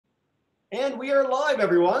And we are live,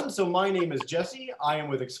 everyone. So my name is Jesse. I am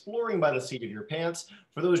with Exploring by the Seat of Your Pants.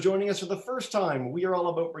 For those joining us for the first time, we are all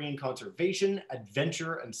about bringing conservation,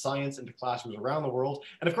 adventure, and science into classrooms around the world.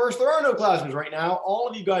 And of course, there are no classrooms right now. All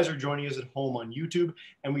of you guys are joining us at home on YouTube,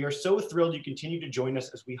 and we are so thrilled you continue to join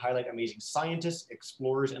us as we highlight amazing scientists,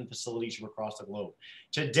 explorers, and facilities from across the globe.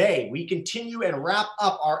 Today, we continue and wrap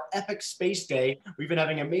up our epic space day. We've been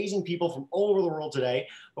having amazing people from all over the world today,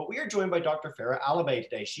 but we are joined by Dr. Farah Alibay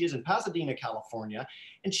today. She is in Pasadena, California,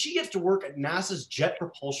 and she gets to work at NASA's Jet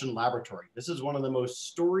Propulsion Laboratory. This is one of the most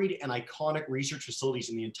storied and iconic research facilities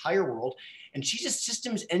in the entire world, and she's a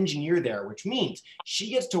systems engineer there, which means she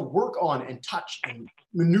gets to work on and touch and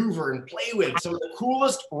maneuver and play with some of the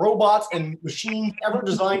coolest robots and machines ever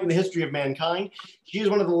designed in the history of mankind. She is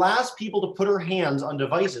one of the last people to put her hands on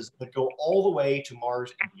devices that go all the way to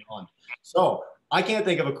Mars and beyond. So I can't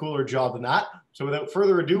think of a cooler job than that. So without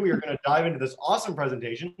further ado, we are going to dive into this awesome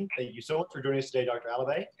presentation. Thank you so much for joining us today, Dr.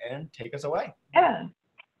 Alibay, and take us away. Yeah,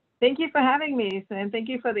 thank you for having me, and thank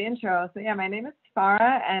you for the intro. So yeah, my name is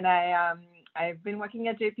Farah, and I've been working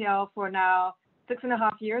at JPL for now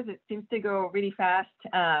 6.5 years. It seems to go really fast.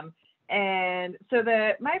 And so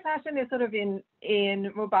my passion is sort of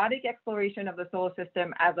in robotic exploration of the solar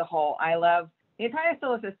system as a whole. I love the entire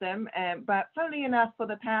solar system, but funnily enough, for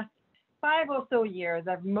the past 5 or so years,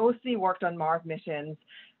 I've mostly worked on Mars missions.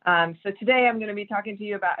 So today I'm going to be talking to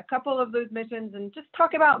you about a couple of those missions and just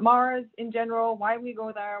talk about Mars in general, why we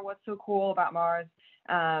go there, what's so cool about Mars,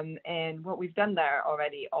 and what we've done there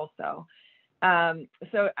already also.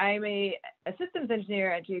 So I'm a systems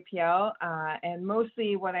engineer at JPL, and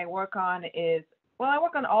mostly what I work on is, well, I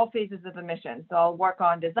work on all phases of the mission. So I'll work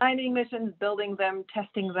on designing missions, building them,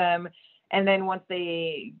 testing them, and then once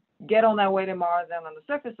they get on their way to Mars and on the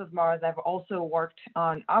surface of Mars, I've also worked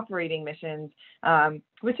on operating missions,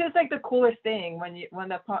 which is like the coolest thing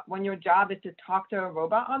when your job is to talk to a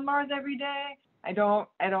robot on Mars every day. I don't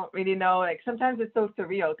really know. Like sometimes it's so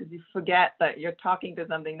surreal because you forget that you're talking to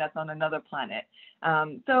something that's on another planet.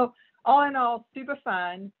 So all in all, super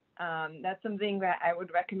fun. That's something that I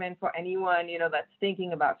would recommend for anyone, that's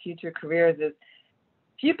thinking about future careers is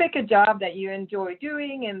if you pick a job that you enjoy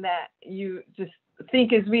doing and that you just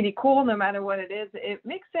think is really cool, no matter what it is, it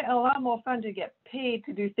makes it a lot more fun to get paid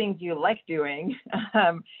to do things you like doing,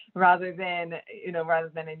 rather than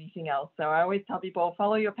anything else. So I always tell people,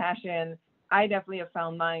 follow your passion. I definitely have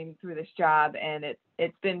found mine through this job, and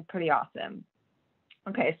it's been pretty awesome.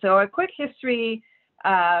 Okay, so a quick history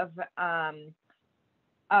of Mars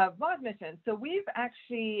missions. So we've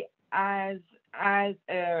actually, as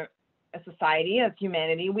a society, as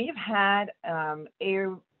humanity, we've had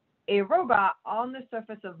a robot on the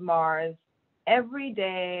surface of Mars every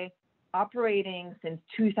day operating since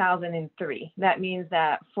 2003. That means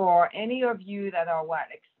that for any of you that are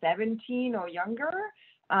like 17 or younger,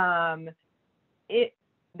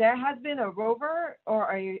 there has been a rover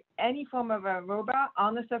or any form of a robot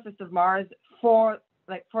on the surface of Mars for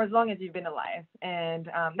as long as you've been alive. And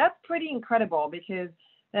that's pretty incredible because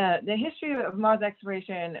the history of Mars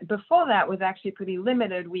exploration before that was actually pretty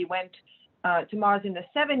limited. We went to Mars in the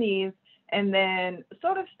 70s and then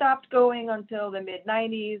sort of stopped going until the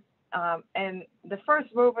mid-90s. And the first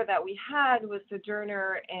rover that we had was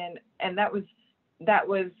Sojourner, and that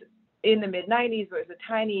was in the mid-90s, where it was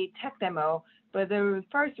a tiny tech demo. But the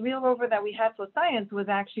first real rover that we had for science was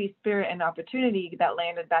actually Spirit and Opportunity that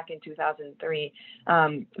landed back in 2003.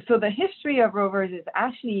 So the history of rovers is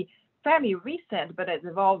actually fairly recent, but it's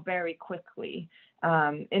evolved very quickly.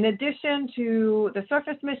 In addition to the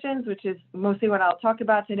surface missions, which is mostly what I'll talk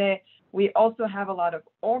about today, we also have a lot of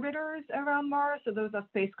orbiters around Mars. So those are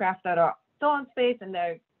spacecraft that are still in space and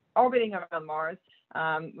they're orbiting around Mars,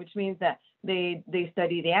 which means that they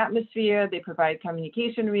study the atmosphere, they provide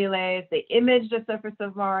communication relays, they image the surface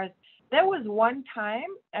of Mars. There was one time,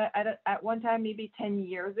 at one time, maybe 10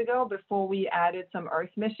 years ago, before we added some Earth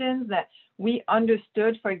missions, that we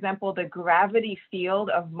understood, for example, the gravity field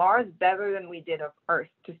of Mars better than we did of Earth,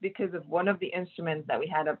 just because of one of the instruments that we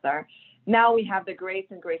had up there. Now we have the GRACE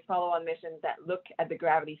and GRACE follow-on missions that look at the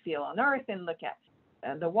gravity field on Earth and look at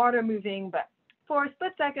the water moving. But for a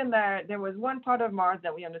split second there was one part of Mars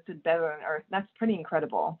that we understood better than Earth. That's pretty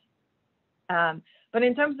incredible. But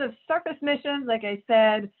in terms of surface missions, like I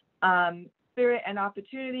said, Spirit and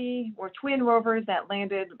Opportunity were twin rovers that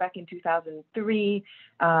landed back in 2003.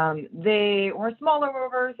 They were smaller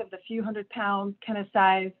rovers of the few hundred pounds kind of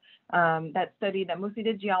size that mostly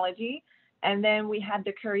did geology. And then we had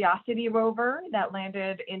the Curiosity rover that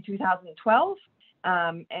landed in 2012.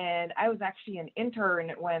 And I was actually an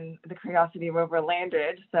intern when the Curiosity rover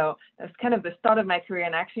landed. So that's kind of the start of my career.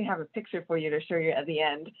 And I actually have a picture for you to show you at the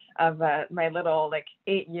end of my little like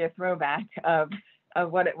 8-year throwback of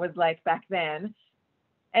what it was like back then.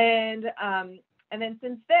 And then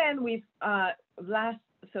since then, we've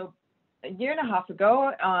so a year and a half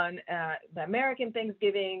ago on the American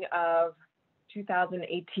Thanksgiving of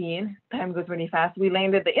 2018, time goes really fast, we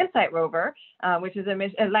landed the InSight rover, which is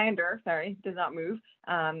a lander, sorry, does not move,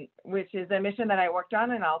 which is a mission that I worked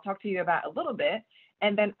on, and I'll talk to you about a little bit.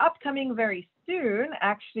 And then upcoming very soon,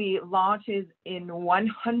 actually launches in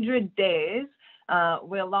 100 days,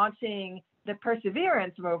 we're launching the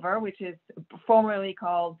Perseverance rover, which is formerly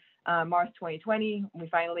called Mars 2020. We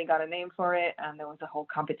finally got a name for it, and there was a whole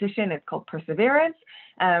competition. It's called Perseverance.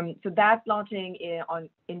 So that's launching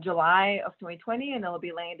in July of 2020, and it'll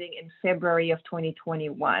be landing in February of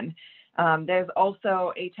 2021. There's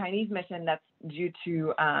also a Chinese mission that's due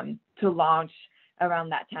to launch around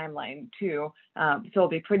that timeline too. So it'll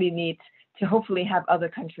be pretty neat to hopefully have other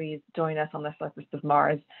countries join us on the surface of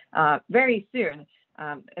Mars very soon.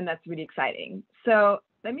 And that's really exciting. So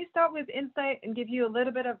let me start with InSight and give you a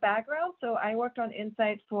little bit of background. So I worked on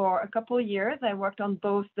InSight for a couple of years. I worked on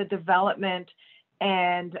both the development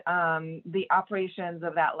and the operations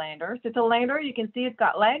of that lander. So it's a lander. You can see it's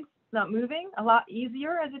got legs, it's not moving. A lot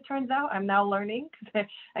easier, as it turns out. I'm now learning because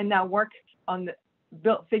I now work on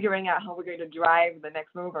figuring out how we're going to drive the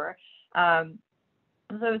next rover.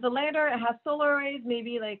 So it's a lander. It has solar arrays,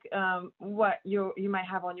 maybe like what you might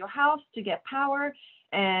have on your house to get power.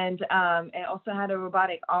 And it also had a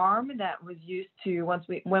robotic arm that was used to,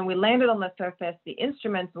 when we landed on the surface, the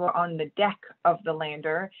instruments were on the deck of the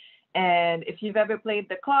lander. And if you've ever played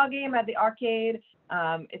the claw game at the arcade,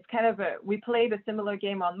 it's kind of we played a similar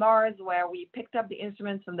game on Mars where we picked up the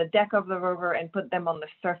instruments from the deck of the rover and put them on the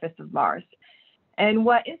surface of Mars. And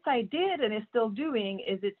what InSight did and is still doing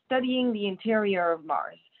is it's studying the interior of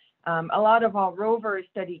Mars. A lot of our rovers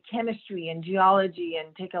study chemistry and geology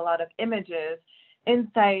and take a lot of images.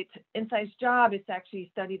 InSight's job is to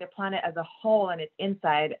actually study the planet as a whole and its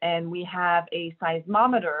inside. And we have a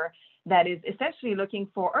seismometer that is essentially looking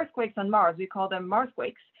for earthquakes on Mars. We call them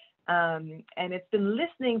Marsquakes. And it's been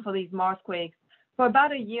listening for these Marsquakes for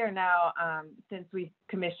about a year now, since we've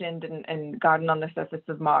commissioned and gotten on the surface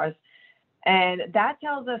of Mars. And that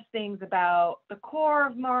tells us things about the core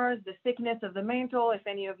of Mars, the thickness of the mantle. If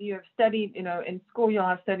any of you have studied, in school, you'll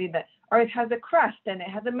have studied that Earth has a crust and it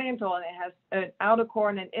has a mantle and it has an outer core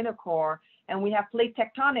and an inner core. And we have plate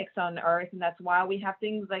tectonics on Earth, and that's why we have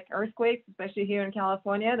things like earthquakes, especially here in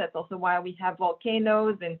California. That's also why we have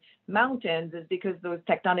volcanoes and mountains, is because those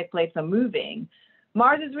tectonic plates are moving.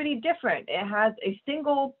 Mars is really different. It has a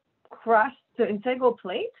single crust, so a single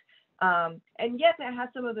plate. And yet it has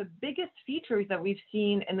some of the biggest features that we've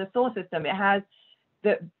seen in the solar system. It has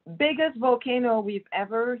the biggest volcano we've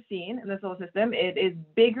ever seen in the solar system. It is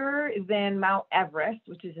bigger than Mount Everest,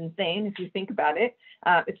 which is insane if you think about it.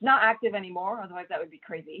 It's not active anymore, otherwise that would be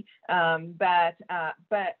crazy. But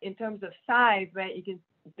in terms of size, right, you can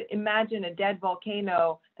imagine a dead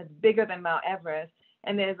volcano that's bigger than Mount Everest.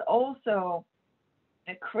 And there's also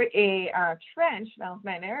a trench, Mount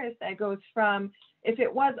Everest, that goes from, if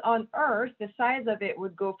it was on Earth, the size of it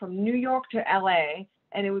would go from New York to LA,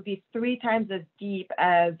 and it would be 3 times as deep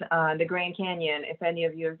as the Grand Canyon, if any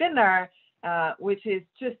of you have been there, which is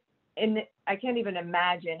just, I can't even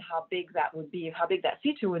imagine how big that would be, how big that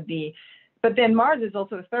feature would be. But then Mars is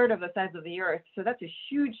also a third of the size of the Earth, so that's a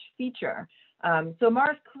huge feature. So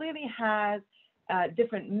Mars clearly has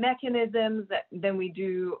different mechanisms than we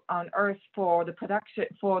do on Earth for the production,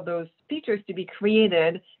 for those features to be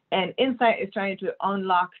created, and InSight is trying to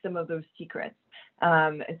unlock some of those secrets.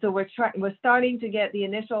 And so we're starting to get the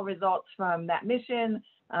initial results from that mission.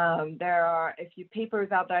 There are a few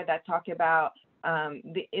papers out there that talk about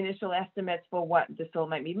the initial estimates for what the soul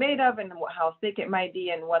might be made of and how thick it might be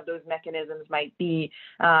and what those mechanisms might be,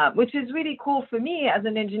 which is really cool for me as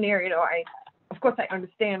an engineer. Of course, I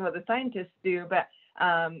understand what the scientists do, but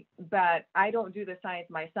I don't do the science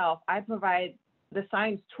myself. I provide the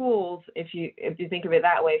science tools, if you think of it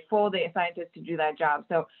that way, for the scientists to do that job.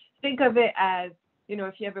 So think of it as,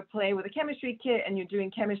 if you ever play with a chemistry kit and you're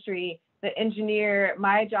doing chemistry, the engineer,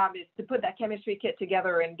 my job is to put that chemistry kit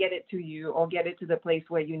together and get it to you or get it to the place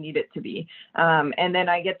where you need it to be. And then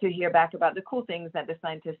I get to hear back about the cool things that the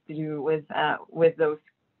scientists do with those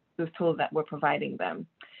tools that we're providing them.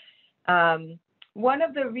 One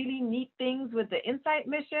of the really neat things with the InSight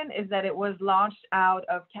mission is that it was launched out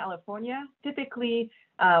of California. Typically,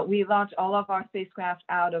 we launch all of our spacecraft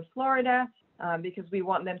out of Florida. because we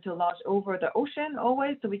want them to launch over the ocean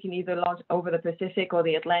always, so we can either launch over the Pacific or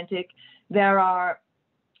the Atlantic. There are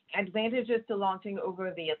advantages to launching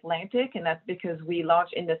over the Atlantic, and that's because we launch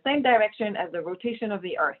in the same direction as the rotation of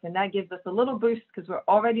the Earth, and that gives us a little boost because we're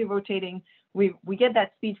already rotating. We get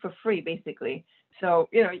that speed for free, basically. So,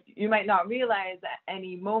 you know, you might not realize at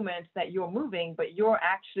any moment that you're moving, but you're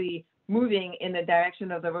actually moving in the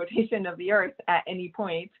direction of the rotation of the Earth at any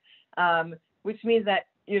point, which means that,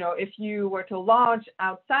 you know, if you were to launch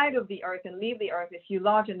outside of the Earth and leave the Earth, if you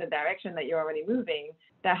launch in the direction that you're already moving,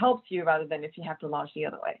 that helps you rather than if you have to launch the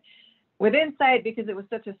other way. With InSight, because it was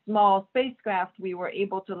such a small spacecraft, we were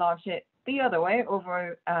able to launch it the other way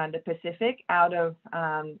over the Pacific out of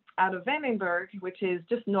Vandenberg, which is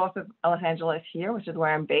just north of Los Angeles here, which is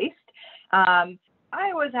where I'm based. I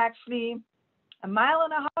was actually a mile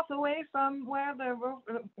and a half away from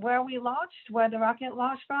where we launched, where the rocket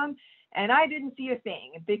launched from, and I didn't see a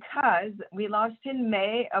thing because we launched in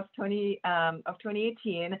May of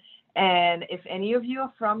 2018. And if any of you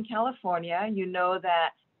are from California, you know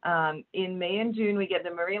that in May and June, we get the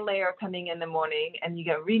marine layer coming in the morning and you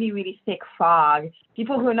get really, really thick fog.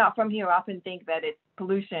 People who are not from here often think that it's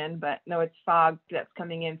pollution, but no, it's fog that's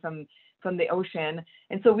coming in from the ocean.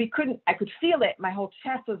 And so I could feel it. My whole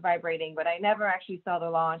chest was vibrating, but I never actually saw the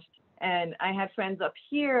launch. And I had friends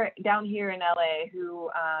down here in LA who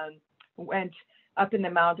went up in the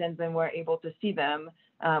mountains and were able to see them,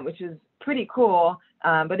 which is pretty cool.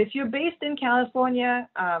 But if you're based in California,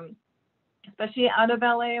 especially out of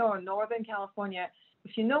LA or Northern California,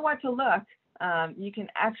 if you know where to look, you can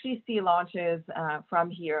actually see launches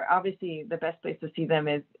from here. Obviously, the best place to see them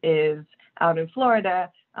is out in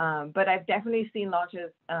Florida, but I've definitely seen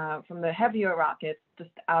launches from the heavier rockets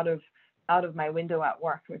just out of my window at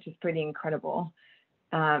work, which is pretty incredible.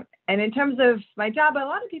 And in terms of my job, a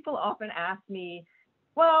lot of people often ask me,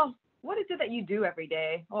 well, what is it that you do every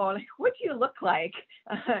day? Or like, what do you look like?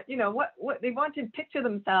 You know, what they want to picture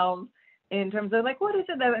themselves in terms of like, what is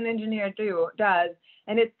it that an engineer does?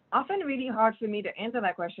 And it's often really hard for me to answer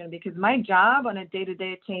that question because my job on a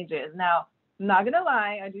day-to-day changes. Now, I'm not gonna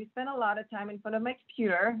lie, I do spend a lot of time in front of my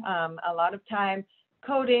computer, a lot of time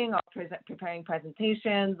coding or preparing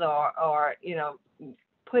presentations or you know,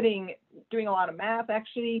 doing a lot of math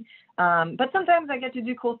actually. But sometimes I get to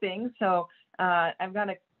do cool things. So I've got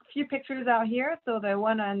a few pictures out here. So the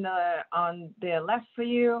one on the left for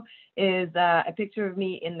you is a picture of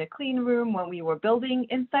me in the clean room when we were building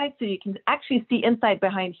InSight. So you can actually see InSight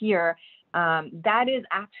behind here. That is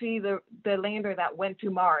actually the lander that went to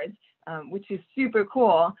Mars, which is super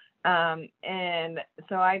cool. And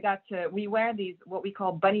so we wear these, what we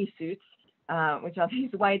call bunny suits, which are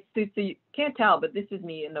these white suits. So you can't tell, but this is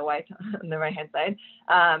me in the white on the right-hand side.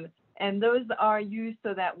 And those are used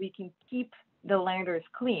so that we can keep the landers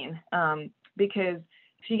clean, because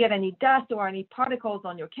if you get any dust or any particles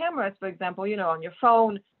on your cameras, for example, you know, on your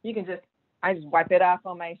phone, I just wipe it off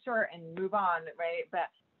on my shirt and move on, right? But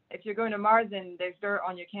if you're going to Mars and there's dirt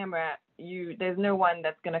on your camera, there's no one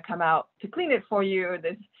that's going to come out to clean it for you.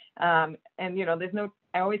 And you know,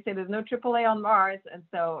 I always say there's no AAA on Mars, and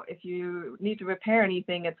so if you need to repair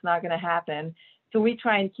anything, it's not going to happen. So we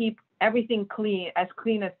try and keep everything as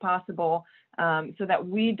clean as possible, so that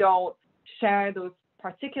we don't share those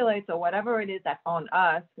particulates or whatever it is that's on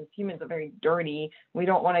us, because humans are very dirty. We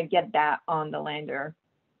don't want to get that on the lander.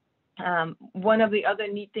 One of the other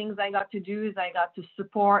neat things I got to do is I got to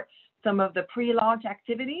support some of the pre-launch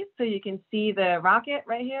activities. So you can see the rocket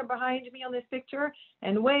right here behind me on this picture,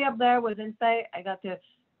 and way up there was InSight. I got to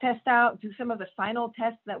do some of the final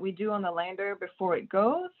tests that we do on the lander before it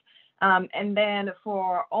goes. And then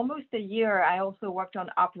for almost a year, I also worked on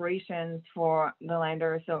operations for the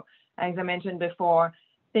lander. So as I mentioned before,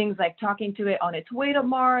 things like talking to it on its way to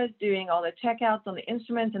Mars, doing all the checkouts on the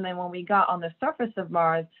instruments. And then when we got on the surface of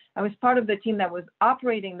Mars, I was part of the team that was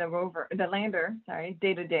operating the lander,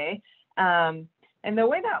 day to day. And the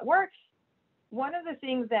way that works, one of the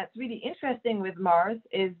things that's really interesting with Mars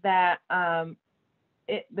is that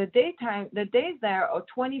the days there are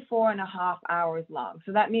 24 and a half hours long.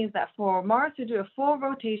 So that means that for Mars to do a full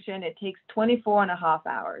rotation, it takes 24 and a half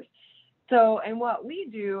hours. So, and what we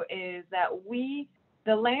do is that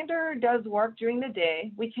the lander does work during the day.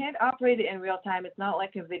 We can't operate it in real time. It's not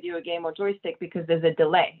like a video game or joystick because there's a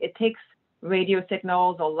delay. It takes radio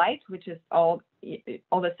signals or light, which is all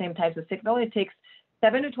the same types of signal. It takes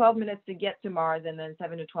 7 to 12 minutes to get to Mars and then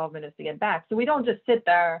 7 to 12 minutes to get back. So we don't just sit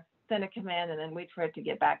there, send a command, and then wait for it to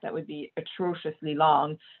get back. That would be atrociously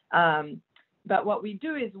long. But what we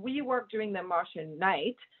do is we work during the Martian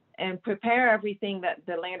night, and prepare everything that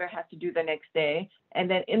the lander has to do the next day. And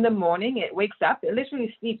then in the morning, it wakes up. It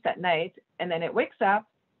literally sleeps at night, and then it wakes up,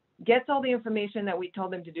 gets all the information that we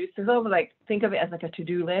told them to do. So sort of like think of it as like a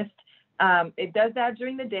to-do list. It does that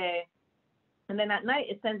during the day, and then at night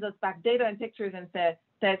it sends us back data and pictures and says,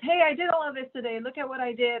 hey, I did all of this today. Look at what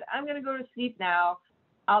I did. I'm gonna go to sleep now.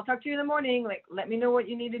 I'll talk to you in the morning. Like, let me know what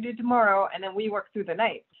you need to do tomorrow, and then we work through the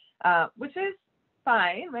night, which is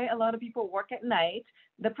fine, right? A lot of people work at night.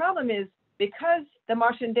 The problem is because the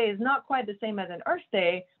Martian day is not quite the same as an Earth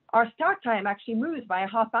day, our start time actually moves by a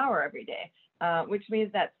half hour every day, which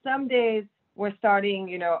means that some days we're starting,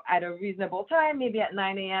 you know, at a reasonable time, maybe at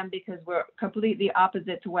 9 a.m. because we're completely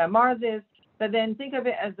opposite to where Mars is. But then think of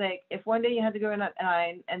it as like if one day you had to go in at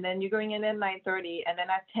 9, and then you're going in at 9:30, and then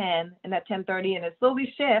at 10, and at 10:30, and it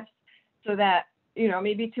slowly shifts so that, you know,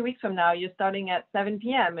 maybe 2 weeks from now you're starting at 7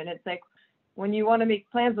 p.m. And it's like when you want to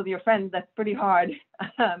make plans with your friends, that's pretty hard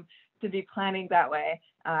to be planning that way.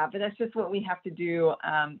 But that's just what we have to do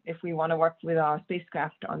if we want to work with our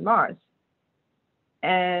spacecraft on Mars.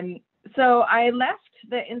 And so I left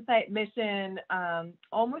the InSight mission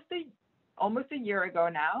almost a year ago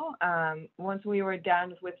now. Once we were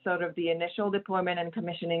done with sort of the initial deployment and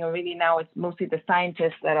commissioning, and really now it's mostly the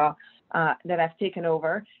scientists that I've taken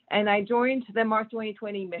over. And I joined the Mars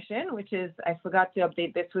 2020 mission, which is, I forgot to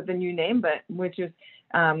update this with the new name, but which is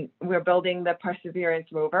we're building the Perseverance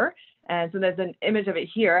rover. And so there's an image of it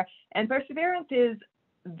here. And Perseverance is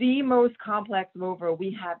the most complex rover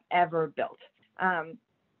we have ever built.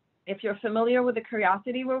 If you're familiar with the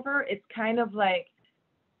Curiosity rover, it's kind of like,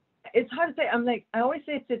 it's hard to say. I always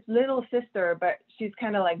say it's its little sister, but she's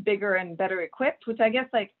kind of like bigger and better equipped, which I guess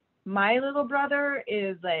like my little brother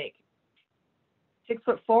is like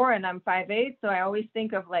 6'4" and I'm 5'8", so I always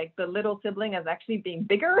think of like the little sibling as actually being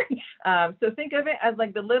bigger. So think of it as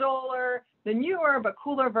like the newer but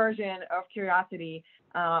cooler version of Curiosity.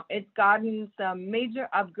 It's gotten some major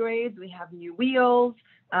upgrades. We have new wheels,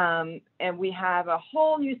 and we have a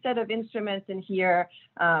whole new set of instruments in here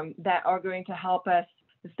that are going to help us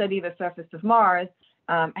to study the surface of Mars.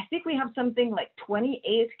 I think we have something like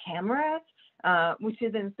 28 cameras, which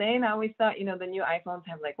is insane. I always thought, you know, the new iPhones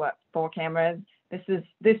have like 4 cameras.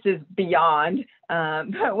 This is beyond,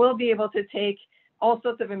 but we'll be able to take all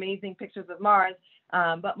sorts of amazing pictures of Mars.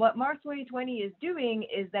 But what Mars 2020 is doing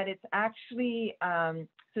is that it's actually,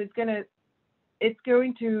 it's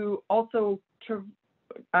going to also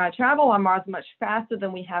travel on Mars much faster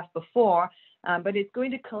than we have before, but it's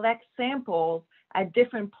going to collect samples at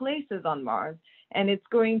different places on Mars. And it's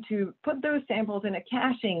going to put those samples in a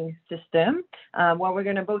caching system where we're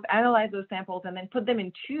going to both analyze those samples and then put them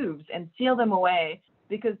in tubes and seal them away.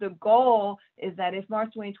 Because the goal is that if Mars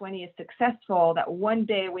 2020 is successful, that one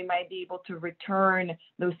day we might be able to return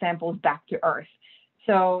those samples back to Earth.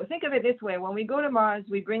 So think of it this way. When we go to Mars,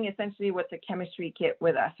 we bring essentially what's a chemistry kit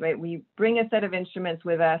with us, right? We bring a set of instruments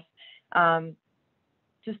with us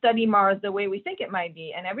to study Mars the way we think it might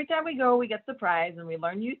be. And every time we go, we get surprised and we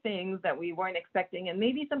learn new things that we weren't expecting. And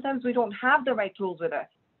maybe sometimes we don't have the right tools with us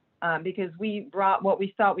because we brought what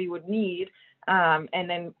we thought we would need and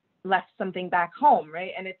then left something back home,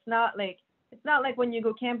 right? And it's not like when you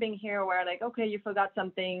go camping here where like, okay, you forgot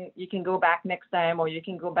something, you can go back next time or you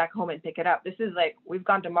can go back home and pick it up. This is like, we've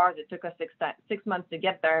gone to Mars. It took us 6 months to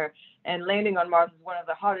get there, and landing on Mars is one of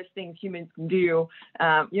the hardest things humans can do.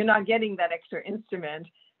 You're not getting that extra instrument.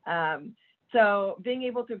 So being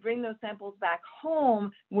able to bring those samples back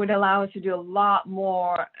home would allow us to do a lot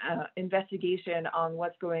more investigation on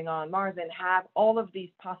what's going on Mars and have all of these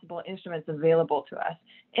possible instruments available to us.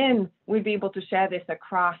 And we'd be able to share this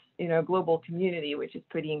across, global community, which is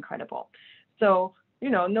pretty incredible. So,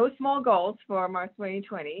 no small goals for Mars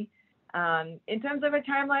 2020. In terms of a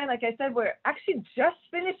timeline, like I said, we're actually just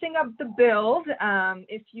finishing up the build.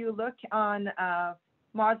 If you look on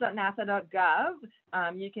mars.nasa.gov,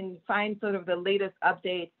 you can find sort of the latest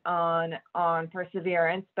updates on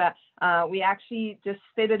Perseverance, but we actually just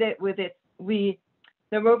fitted it with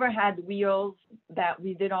the rover had wheels that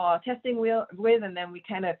we did all our testing with, and then we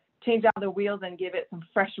kind of changed out the wheels and give it some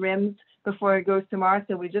fresh rims before it goes to Mars.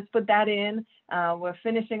 So we just put that in. We're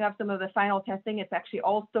finishing up some of the final testing. It's actually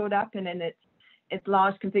all sewed up and in its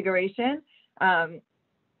launch configuration.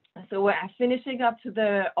 So we're finishing up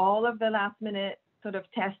to all of the last minute sort of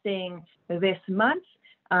testing this month.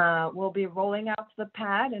 We'll be rolling out the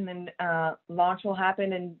pad, and then launch will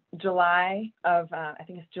happen in July of, I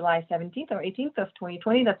think it's July 17th or 18th of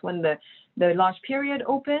 2020. That's when the launch period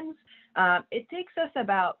opens. It takes us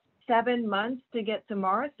about 7 months to get to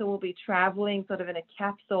Mars, so we'll be traveling sort of in a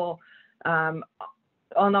capsule on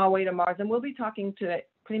our way to Mars, and we'll be talking to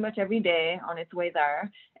pretty much every day on its way there.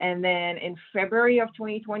 And then in February of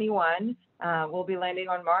 2021, we'll be landing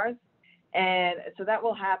on Mars. And so that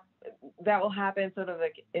will happen sort of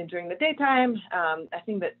like during the daytime. I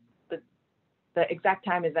think that the exact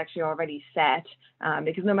time is actually already set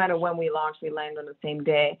because no matter when we launch, we land on the same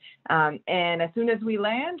day. And as soon as we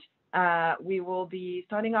land, we will be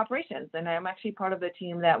starting operations. And I'm actually part of the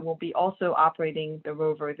team that will be also operating the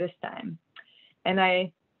rover this time. And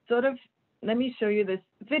let me show you this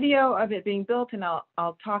video of it being built, and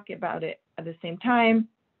I'll talk about it at the same time.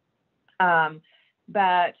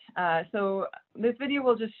 So this video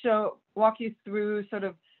will just walk you through sort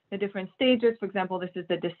of the different stages. For example, this is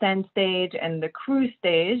the descent stage and the cruise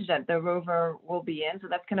stage that the rover will be in. So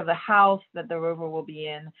that's kind of the house that the rover will be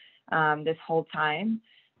in this whole time.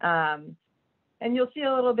 And you'll see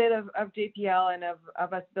a little bit of JPL and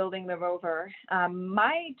of us building the rover.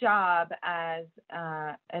 My job as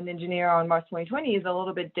an engineer on Mars 2020 is a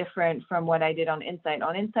little bit different from what I did on InSight.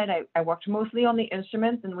 On InSight, I worked mostly on the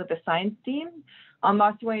instruments and with the science team. On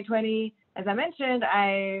Mars 2020, as I mentioned,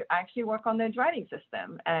 I actually work on the driving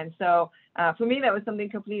system. And so for me, that was something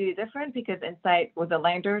completely different because InSight was a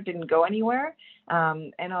lander, didn't go anywhere.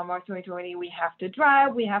 And on Mars 2020, we have to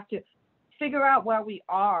drive, we have to figure out where we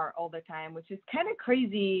are all the time, which is kind of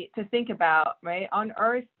crazy to think about, right? On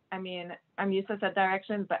Earth, I mean, I'm used to set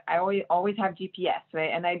directions, but I always have GPS, right?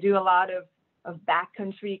 And I do a lot of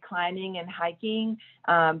backcountry climbing and hiking,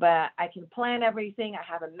 but I can plan everything. I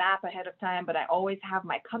have a map ahead of time, but I always have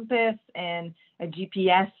my compass and a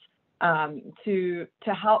GPS to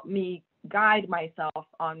help me guide myself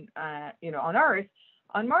on Earth.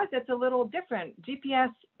 On Mars, it's a little different. GPS,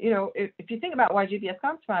 if you think about where GPS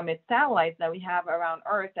comes from, it's satellites that we have around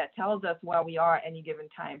Earth that tells us where we are at any given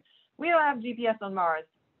time. We don't have GPS on Mars.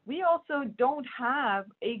 We also don't have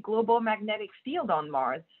a global magnetic field on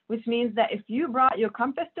Mars, which means that if you brought your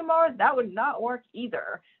compass to Mars, that would not work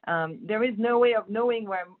either. There is no way of knowing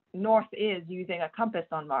where north is using a compass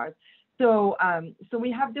on Mars. So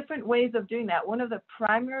we have different ways of doing that. One of the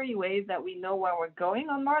primary ways that we know where we're going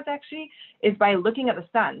on Mars actually is by looking at the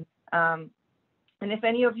sun. And if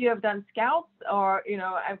any of you have done scouts or,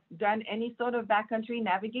 I've done any sort of backcountry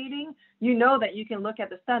navigating, you know that you can look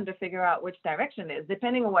at the sun to figure out which direction it is.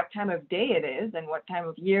 Depending on what time of day it is and what time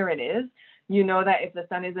of year it is, you know that if the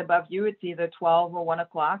sun is above you, it's either 12 or 1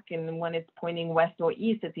 o'clock. And when it's pointing west or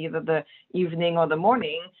east, it's either the evening or the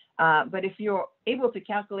morning. But if you're able to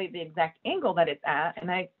calculate the exact angle that it's at,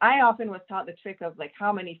 and I often was taught the trick of like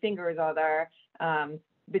how many fingers are there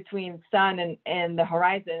between sun and the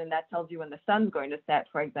horizon, and that tells you when the sun's going to set,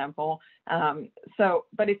 for example.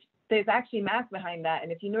 But there's actually math behind that,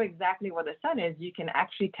 and if you know exactly where the sun is, you can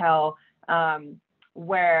actually tell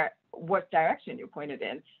what direction you're pointed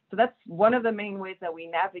in. So that's one of the main ways that we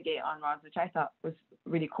navigate on Mars, which I thought was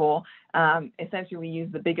really cool. Essentially, we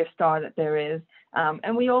use the biggest star that there is.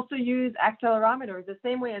 And we also use accelerometers the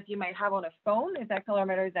same way as you might have on a phone. It's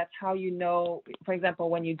accelerometers. That's how you know, for example,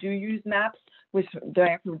 when you do use maps, which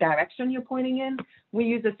direction you're pointing in. We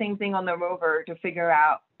use the same thing on the rover to figure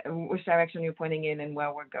out which direction you're pointing in and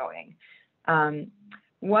where we're going.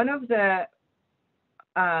 One of the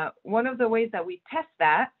ways that we test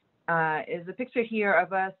that is a picture here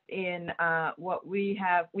of us in what we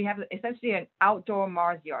have. We have essentially an outdoor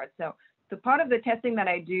Mars yard. So part of the testing that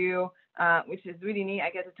I do, which is really neat, I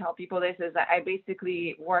get to tell people this, is that I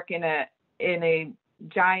basically work in a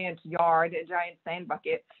giant yard, a giant sand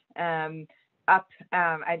bucket up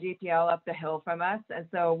at JPL up the hill from us. And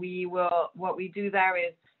so what we do there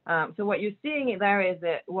is, so what you're seeing there is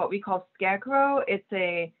what we call Scarecrow. It's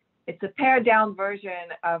a pared down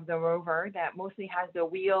version of the rover that mostly has the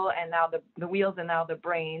wheel and now the wheels and now the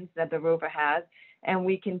brains that the rover has. And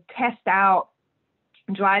we can test out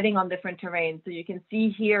driving on different terrains. So you can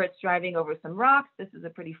see here it's driving over some rocks. This is a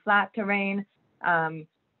pretty flat terrain. And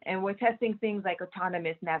we're testing things like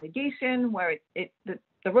autonomous navigation, where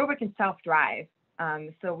the rover can self-drive.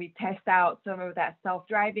 So we test out some of that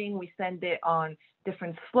self-driving. We send it on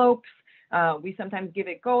different slopes. We sometimes give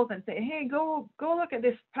it goals and say, hey, go look at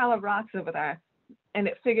this pile of rocks over there. And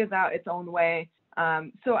it figures out its own way.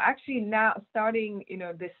 So actually now starting,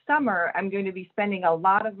 this summer, I'm going to be spending a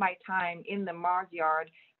lot of my time in the Mars yard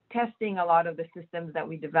testing a lot of the systems that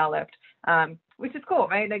we developed, which is cool,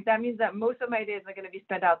 right? Like that means that most of my days are going to be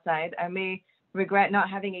spent outside. I may regret not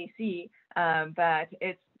having AC, but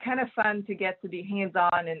it's kind of fun to get to be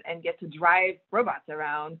hands-on and get to drive robots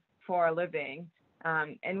around for a living.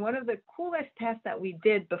 And one of the coolest tests that we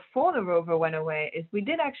did before the rover went away is we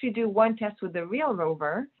did actually do one test with the real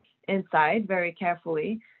rover inside very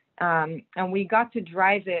carefully. And we got to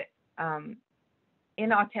drive it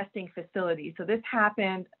in our testing facility. So this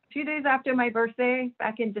happened 2 days after my birthday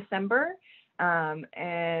back in December.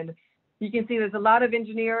 And you can see there's a lot of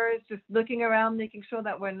engineers just looking around, making sure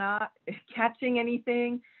that we're not catching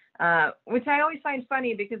anything, which I always find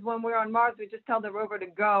funny because when we're on Mars, we just tell the rover to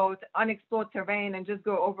go to unexplored terrain and just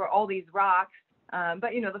go over all these rocks.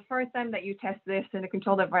 But, you know, the first time that you test this in a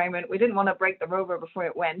controlled environment, we didn't want to break the rover before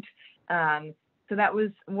it went. So that was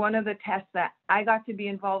one of the tests that I got to be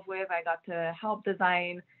involved with. I got to help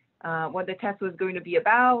design what the test was going to be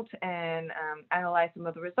about and analyze some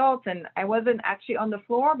of the results. And I wasn't actually on the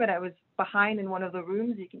floor, but I was behind in one of the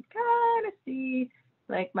rooms. You can kind of see,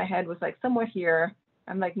 like, my head was like somewhere here.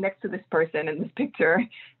 I'm like next to this person in this picture.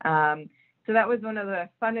 So that was one of the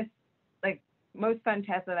funnest, like, most fun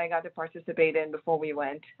tests that I got to participate in before we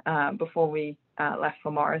went, before we left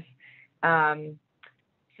for Mars.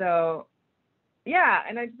 So yeah,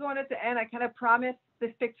 and I just wanted to end, I kind of promised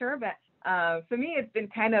this picture, but for me, it's been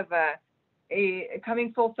kind of a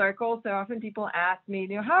coming full circle. So often people ask me,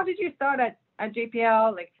 you know, how did you start at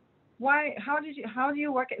JPL? Like, how do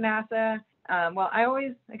you work at NASA? Well, I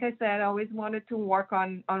always, like I said, I always wanted to work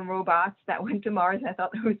on robots that went to Mars. I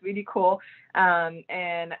thought that was really cool.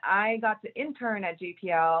 And I got to intern at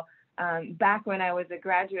JPL back when I was a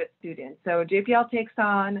graduate student. So JPL takes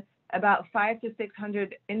on about 500 to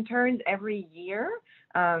 600 interns every year.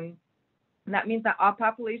 That means that our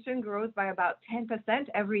population grows by about 10%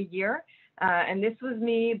 every year. And this was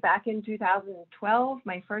me back in 2012,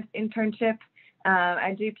 my first internship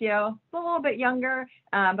at JPL, a little bit younger.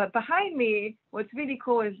 But behind me, what's really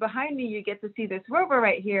cool is behind me, you get to see this rover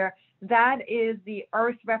right here. That is the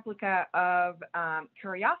Earth replica of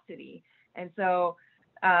Curiosity. And so,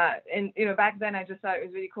 and you know, back then I just thought it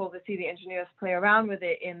was really cool to see the engineers play around with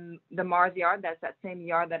it in the Mars yard. That's that same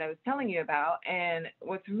yard that I was telling you about. And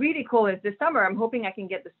what's really cool is this summer, I'm hoping I can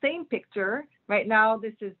get the same picture. Right now,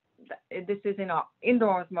 this is in our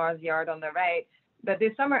indoors Mars yard on the right. But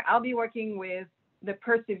this summer, I'll be working with the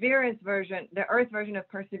Perseverance version, the Earth version of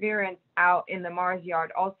Perseverance out in the Mars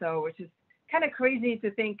yard also, which is kind of crazy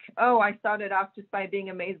to think, oh, I started off just by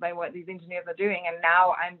being amazed by what these engineers are doing. And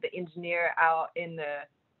now I'm the engineer out in the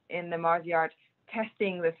Mars yard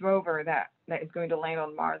testing this rover that is going to land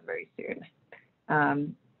on Mars very soon.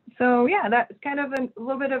 So yeah, that's kind of a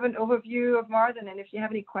little bit of an overview of Mars. And then if you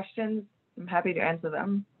have any questions, I'm happy to answer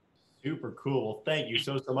them. Super cool. Thank you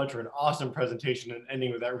so much for an awesome presentation and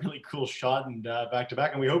ending with that really cool shot and back to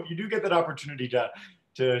back. And we hope you do get that opportunity to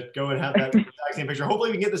go and have that exact same picture. Hopefully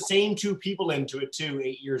we can get the same two people into it too,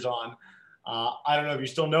 8 years on. I don't know if you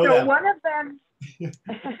still know them. One of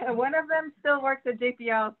them still works at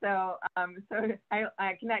JPL, so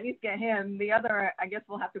I can at least get him. The other, I guess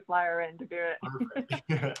we'll have to fly her in to do it.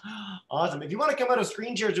 Perfect. Awesome. If you want to come out of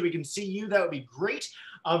screen share so we can see you, that would be great.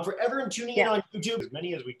 For everyone tuning in on YouTube, as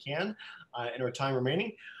many as we can in our time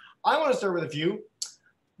remaining, I want to start with a few.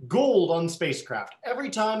 Gold on spacecraft. Every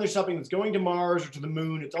time there's something that's going to Mars or to the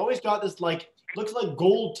moon, it's always got this, like, looks like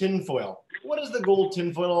gold tinfoil. What is the gold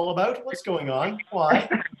tinfoil all about? What's going on? Why?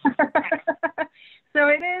 So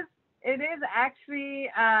it is actually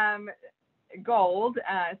gold.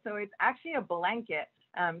 So it's actually a blanket.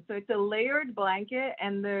 So it's a layered blanket,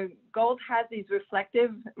 and the gold has these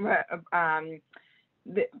reflective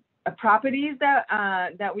properties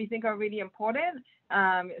that we think are really important.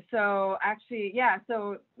 So actually, yeah,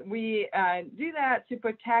 so we do that to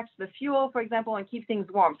protect the fuel, for example, and keep things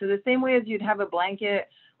warm. So the same way as you'd have a blanket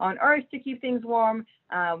on Earth to keep things warm,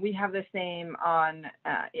 we have the same on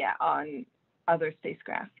other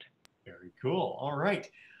spacecraft. Very cool. All right.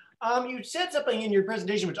 You said something in your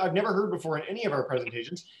presentation, which I've never heard before in any of our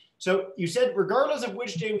presentations. So you said, regardless of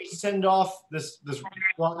which day we send off this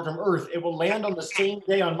rocket from Earth, it will land on the same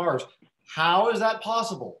day on Mars. How is that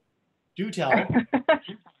possible? Do tell.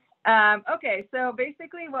 Okay, so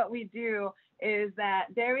basically what we do is that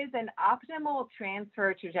there is an optimal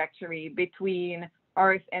transfer trajectory between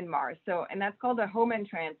Earth and Mars. So, and that's called a Hohmann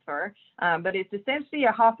transfer, but it's essentially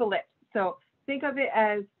a half ellipse. So think of it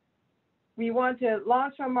as we want to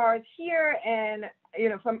launch from Mars here and, you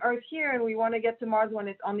know, from Earth here, and we want to get to Mars when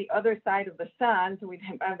it's on the other side of the sun. So we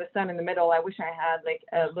have the sun in the middle. I wish I had like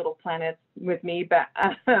a little planet with me, but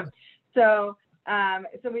so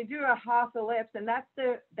we do a half ellipse, and that's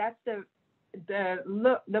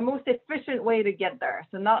the most efficient way to get there.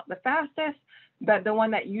 So not the fastest, but the one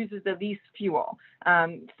that uses the least fuel.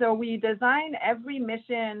 So we design every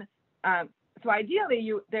mission. So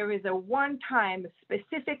ideally, there is a one-time,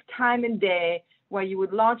 specific time and day where you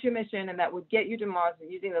would launch your mission, and that would get you to Mars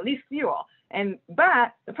using the least fuel.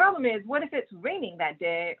 But the problem is, what if it's raining that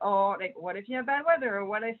day, or like, what if you have bad weather, or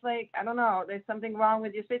what if, like, I don't know, there's something wrong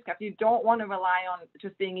with your spacecraft? You don't want to rely on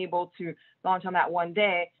just being able to launch on that one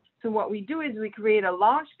day. So what we do is we create a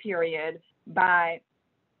launch period by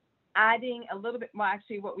adding a little bit more.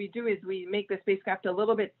 Actually, what we do is we make the spacecraft a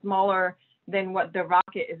little bit smaller than what the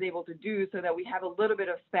rocket is able to do, so that we have a little bit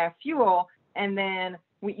of spare fuel, and then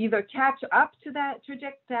we either catch up to that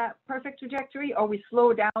perfect trajectory, or we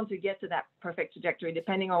slow down to get to that perfect trajectory,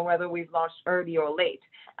 depending on whether we've launched early or late.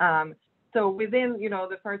 So within,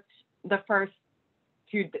 the first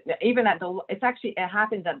few, even at the, it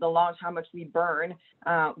happens at the launch, how much we burn,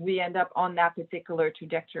 we end up on that particular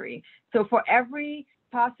trajectory. So for every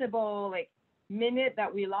possible minute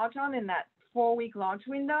that we launch on in that 4-week launch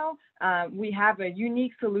window, we have a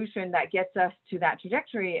unique solution that gets us to that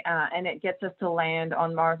trajectory, and it gets us to land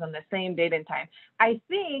on Mars on the same date and time. I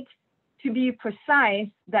think, to be precise,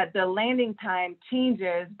 that the landing time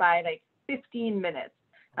changes by 15 minutes,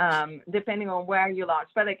 depending on where you launch.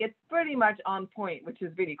 But it's pretty much on point, which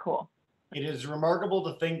is really cool. It is remarkable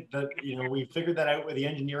to think that, we figured that out with the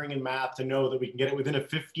engineering and math to know that we can get it within a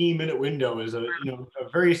 15-minute window is a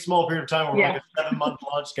very small period of time over a 7-month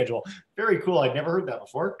launch schedule. Very cool. I'd never heard that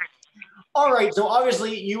before. All right. So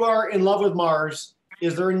obviously you are in love with Mars.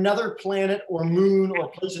 Is there another planet or moon or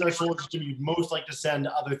place in our solar system you'd most like to send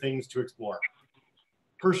other things to explore?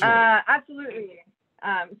 Personally. Absolutely.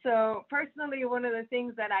 So personally, one of the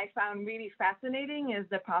things that I found really fascinating is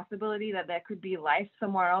the possibility that there could be life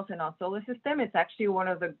somewhere else in our solar system. It's actually one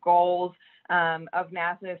of the goals of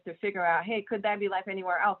NASA, is to figure out, hey, could there be life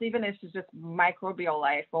anywhere else, even if it's just microbial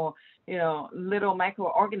life or, little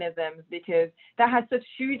microorganisms, because that has such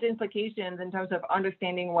huge implications in terms of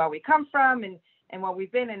understanding where we come from and what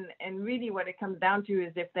we've been. And really what it comes down to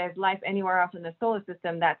is, if there's life anywhere else in the solar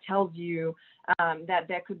system, that tells you that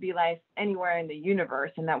there could be life anywhere in the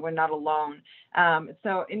universe and that we're not alone.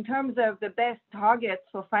 So in terms of the best targets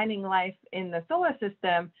for finding life in the solar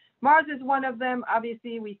system, Mars is one of them.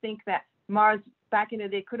 Obviously, we think that Mars back in the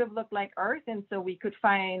day could have looked like Earth, and so we could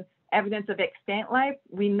find evidence of extant life.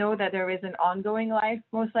 We know that there is an ongoing life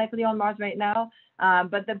most likely on Mars right now,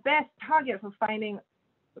 but the best target for finding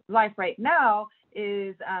life right now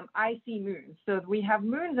is icy moons. So we have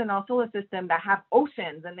moons in our solar system that have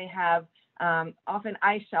oceans, and they have often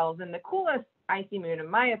ice shelves. And the coolest icy moon, in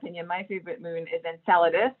my opinion, my favorite moon, is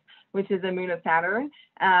Enceladus, which is a moon of Saturn.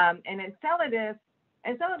 And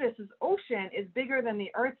Enceladus's ocean is bigger than the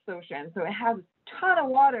Earth's ocean. So it has a ton of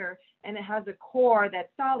water, and it has a core that's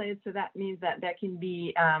solid. So that means that there can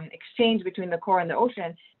be exchange between the core and the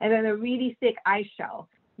ocean, and then a really thick ice shell.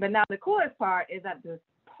 But now the coolest part is that the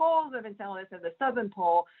poles of Enceladus, at the southern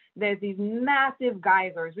pole, there's these massive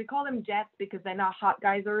geysers. We call them jets because they're not hot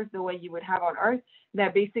geysers the way you would have on Earth. They're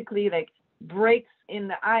basically breaks in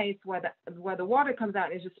the ice where the water comes out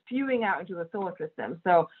and is just spewing out into the solar system.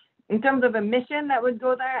 So in terms of a mission that would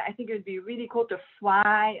go there, I think it would be really cool to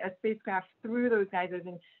fly a spacecraft through those geysers.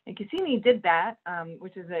 And Cassini did that,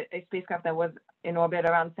 which is a spacecraft that was in orbit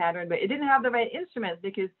around Saturn, but it didn't have the right instruments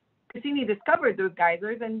because Cassini discovered those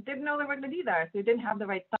geysers and didn't know they were going to be there, so it didn't have the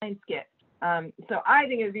right science kit. So I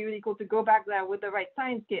think it'd be really cool to go back there with the right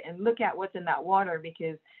science kit and look at what's in that water,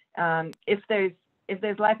 because if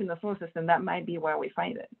there's life in the solar system, that might be where we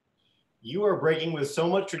find it. You are breaking with so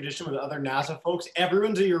much tradition with other NASA folks.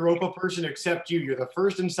 Everyone's a Europa person except you. You're the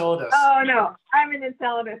first Enceladus. Oh no, I'm an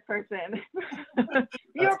Enceladus person.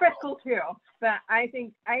 Europa's cool too, but I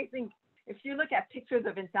think if you look at pictures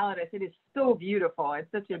of Enceladus, it is so beautiful. It's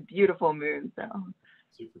such a beautiful moon. So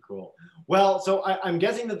super cool. Well, so I'm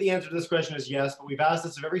guessing that the answer to this question is yes, but we've asked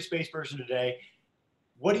this of every space person today.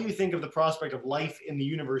 What do you think of the prospect of life in the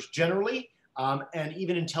universe generally, and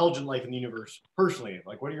even intelligent life in the universe personally?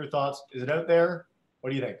 What are your thoughts? Is it out there? What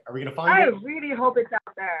do you think? Are we going to find it? I really hope it's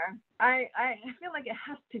out there. I feel like it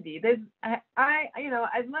has to be.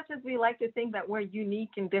 As much as we like to think that we're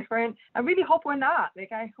unique and different, I really hope we're not.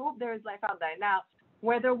 I hope there is life out there. Now,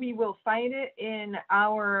 whether we will find it in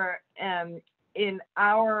our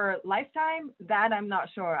lifetime, that I'm not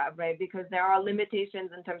sure of, right? Because there are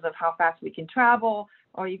limitations in terms of how fast we can travel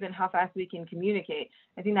or even how fast we can communicate.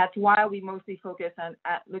 I think that's why we mostly focus on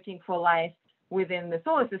looking for life within the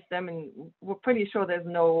solar system, and we're pretty sure there's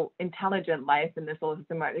no intelligent life in the solar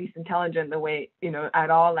system, or at least intelligent the way, at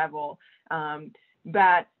all level.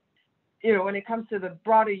 But, when it comes to the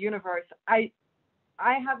broader universe, I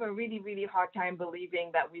have a really, really hard time believing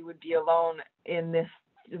that we would be alone in this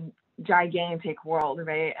gigantic world,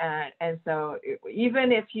 right? And so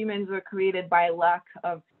even if humans were created by luck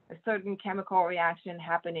of a certain chemical reaction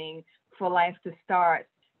happening for life to start,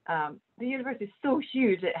 the universe is so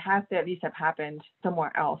huge, it has to at least have happened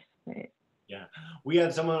somewhere else, right? Yeah, we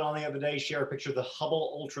had someone on the other day share a picture of the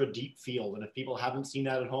Hubble Ultra Deep Field. And if people haven't seen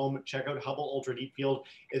that at home, check out Hubble Ultra Deep Field.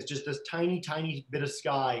 It's just this tiny, tiny bit of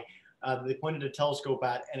sky that they pointed a telescope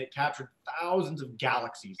at, and it captured thousands of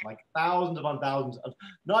galaxies, like thousands upon thousands of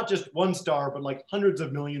not just one star, but like hundreds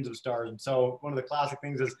of millions of stars. And so one of the classic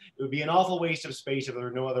things is it would be an awful waste of space if there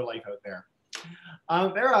were no other life out there.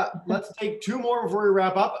 Farah, let's take two more before we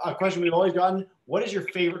wrap up. A question we've always gotten: what is your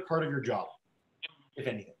favorite part of your job, if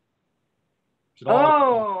anything?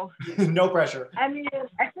 Oh, no pressure. I mean,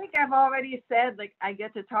 I think I've already said, like, I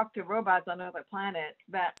get to talk to robots on other planets,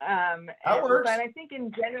 but that works. But I think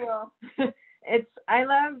in general, I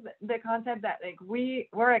love the concept that, like,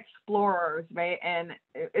 we're explorers, right? And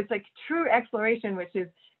it's like true exploration, which is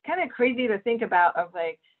kind of crazy to think about, of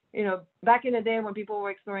like, you know, back in the day when people were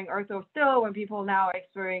exploring Earth, or still when people now are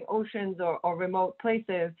exploring oceans or remote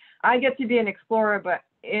places, I get to be an explorer, but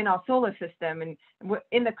in our solar system and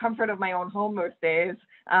in the comfort of my own home most days.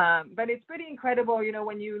 But it's pretty incredible, you know,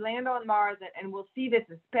 when you land on Mars, and we'll see this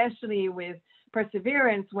especially with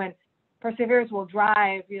Perseverance, when Perseverance will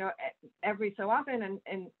drive, you know, every so often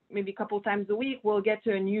and maybe a couple times a week, we'll get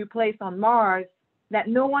to a new place on Mars that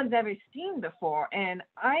no one's ever seen before. And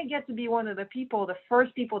I get to be one of the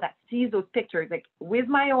first people that sees those pictures, like with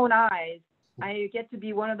my own eyes. I get to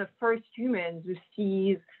be one of the first humans who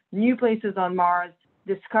sees new places on Mars,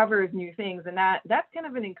 discovers new things. And that's kind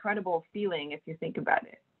of an incredible feeling if you think about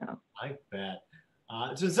it. So. I bet.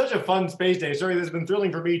 It's been such a fun space day. Sorry, this has been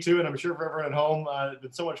thrilling for me too, and I'm sure for everyone at home. It's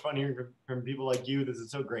been so much fun hearing from people like you. This is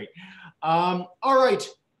so great. All right.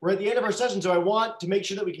 We're at the end of our session, so I want to make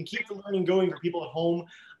sure that we can keep the learning going for people at home.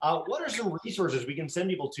 What are some resources we can send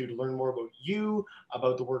people to learn more about you,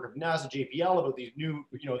 about the work of NASA JPL, about these new,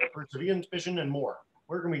 you know, the Perseverance mission and more?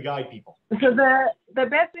 Where can we guide people? So the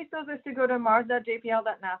best resource is to go to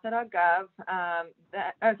mars.jpl.nasa.gov.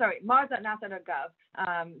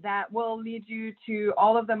 Mars.nasa.gov. That will lead you to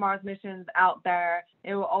all of the Mars missions out there.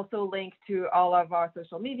 It will also link to all of our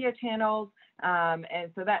social media channels.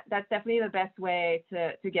 And so that's definitely the best way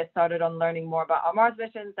to get started on learning more about our Mars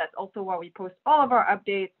missions. That's also where we post all of our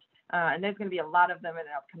updates. And there's going to be a lot of them in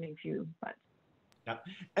the upcoming few months. Yeah.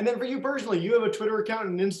 And then for you personally, you have a Twitter account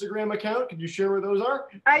and an Instagram account. Can you share where those are?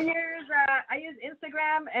 I use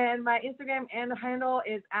Instagram, and my Instagram and handle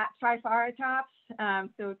is @TriFarahTops.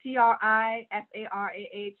 So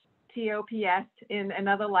TriFarahTops. In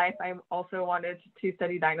another life, I also wanted to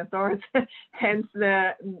study dinosaurs, hence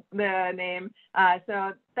the name.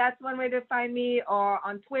 So that's one way to find me, or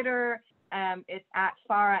on Twitter. It's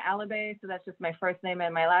 @Farah Alibay, so that's just my first name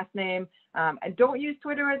and my last name. I don't use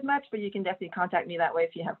Twitter as much, but you can definitely contact me that way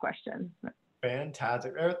if you have questions.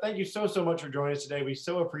 Fantastic. Thank you so much for joining us today. We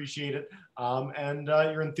so appreciate it. And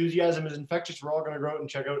your enthusiasm is infectious. We're all going to go out and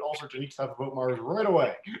check out all sorts of neat stuff about Mars right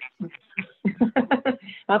away.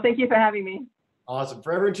 Well, thank you for having me. Awesome.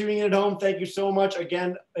 For everyone tuning in at home, thank you so much.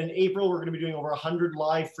 Again, in April, we're going to be doing over 100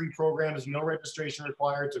 live free programs, no registration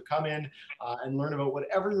required. So come in and learn about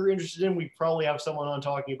whatever you're interested in. We probably have someone on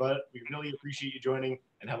talking about it. We really appreciate you joining,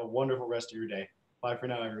 and have a wonderful rest of your day. Bye for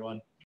now, everyone.